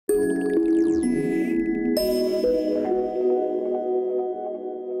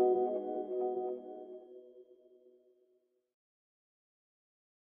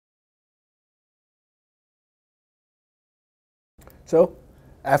So,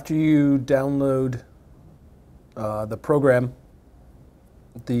 after you download the program,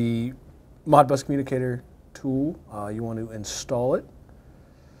 the Modbus Communicator tool, you want to install it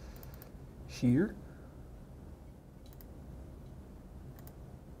here.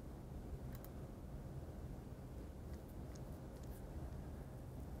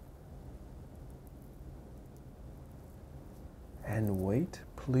 And wait,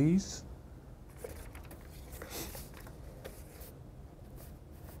 please.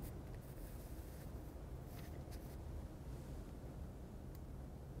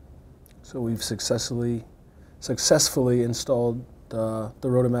 So we've successfully installed the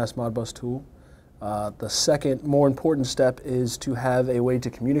ROTAMASS Modbus tool. The second, more important step is to have a way to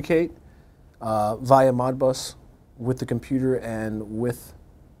communicate via Modbus with the computer and with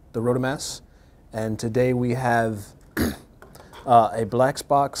the ROTAMASS. And today we have a black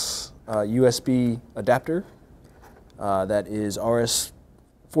box USB adapter that is RS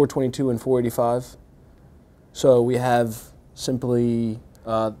 422 and 485. So we have simply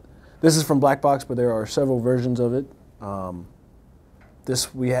this is from Blackbox, but there are several versions of it.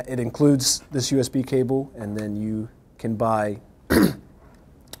 It includes this USB cable, and then you can buy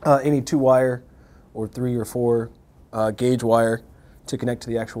any 2-wire or 3 or 4 gauge wire to connect to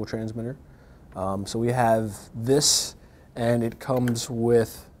the actual transmitter. So we have this, and it comes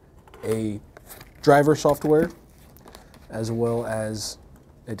with a driver software as well as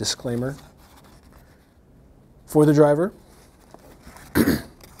a disclaimer for the driver.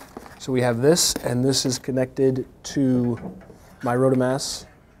 So we have this, and this is connected to my ROTAMASS,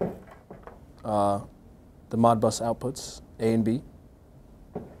 the Modbus outputs, A and B.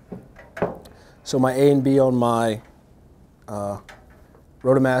 So my A and B on my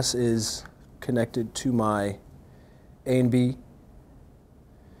ROTAMASS is connected to my A and B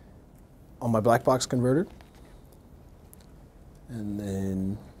on my black box converter. And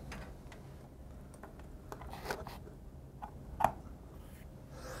then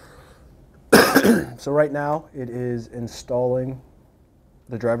so right now it is installing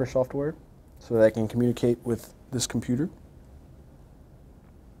the driver software so that I can communicate with this computer.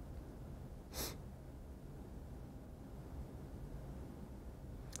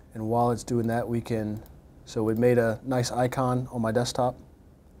 And while it's doing that, so it made a nice icon on my desktop,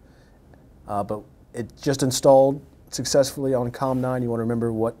 but it just installed successfully on COM9. You want to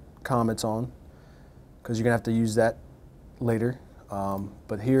remember what COM it's on, because you're going to have to use that later.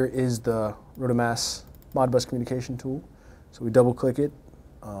 But here is the ROTAMASS Modbus Communication tool. So we double click it,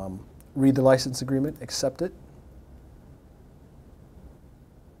 read the license agreement, accept it.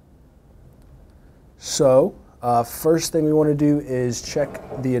 So first thing we want to do is check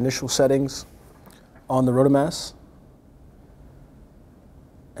the initial settings on the ROTAMASS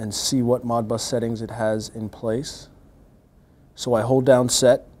and see what Modbus settings it has in place. So I hold down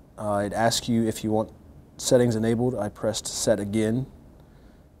set. It asks you if you want settings enabled. I pressed set again.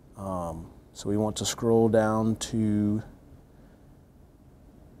 So we want to scroll down to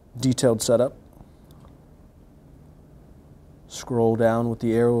detailed setup. Scroll down with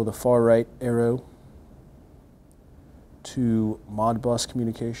the arrow, the far right arrow, to Modbus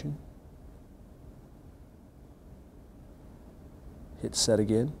Communication. Hit set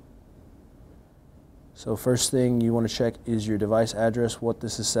again. So first thing you want to check is your device address, what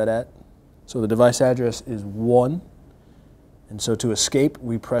this is set at. So the device address is 1. And so to escape,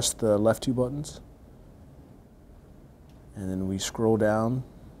 we press the left 2 buttons. And then we scroll down,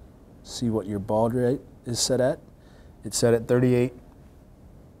 see what your baud rate is set at. It's set at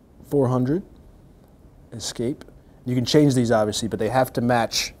 38,400. Escape. You can change these obviously, but they have to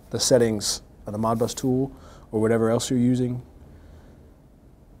match the settings of the Modbus tool or whatever else you're using.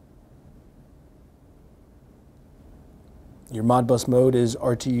 Your Modbus mode is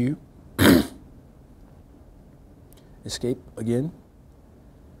RTU. Escape again.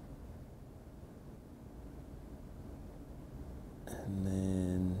 And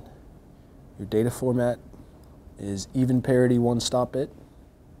then your data format is even parity 1 stop bit.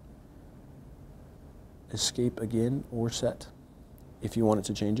 Escape again or set if you wanted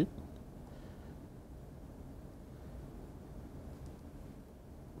to change it.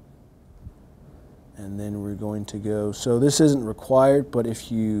 And then we're going to go, so this isn't required, but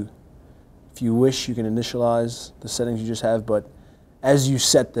if you wish, you can initialize the settings you just have, but as you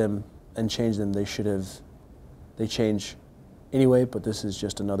set them and change them, they change anyway, but this is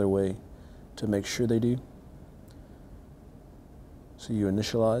just another way to make sure they do. So you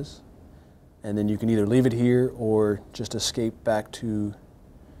initialize, and then you can either leave it here or just escape back to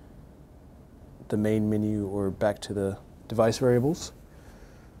the main menu or back to the device variables.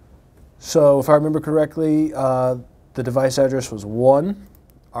 So if I remember correctly, the device address was 1,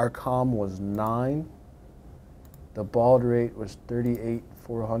 our COM was 9, the baud rate was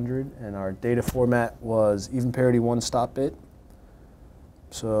 38,400, and our data format was even parity 1 stop bit.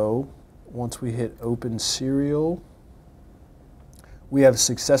 So once we hit open serial, we have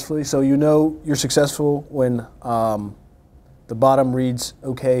successfully, so you know you're successful when the bottom reads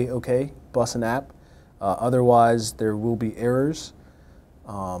OK, OK, bus and app. Otherwise, there will be errors.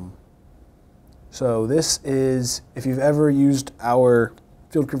 So this is, if you've ever used our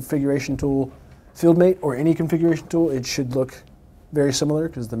field configuration tool, FieldMate, or any configuration tool, it should look very similar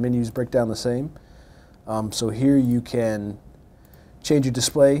because the menus break down the same. So here you can change your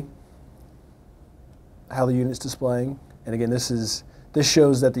display, how the unit's displaying. And again, this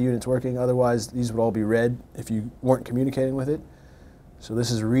shows that the unit's working. Otherwise, these would all be red if you weren't communicating with it. So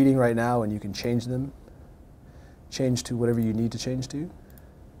this is reading right now, and you can change them. Change to whatever you need to change to.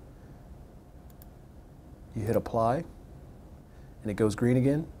 You hit apply, and it goes green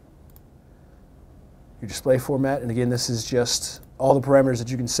again. Your display format, and again, this is just all the parameters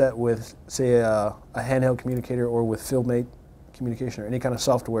that you can set with, say, a handheld communicator or with FieldMate communication or any kind of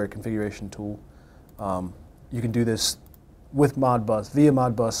software configuration tool. You can do this with Modbus, via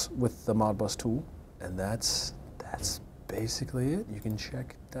Modbus with the Modbus tool, and that's basically it. You can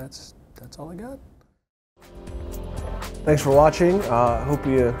check. That's all I got. Thanks for watching. I hope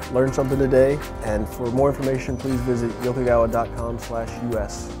you learned something today. And for more information, please visit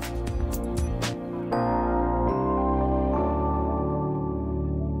yokogawa.com/US.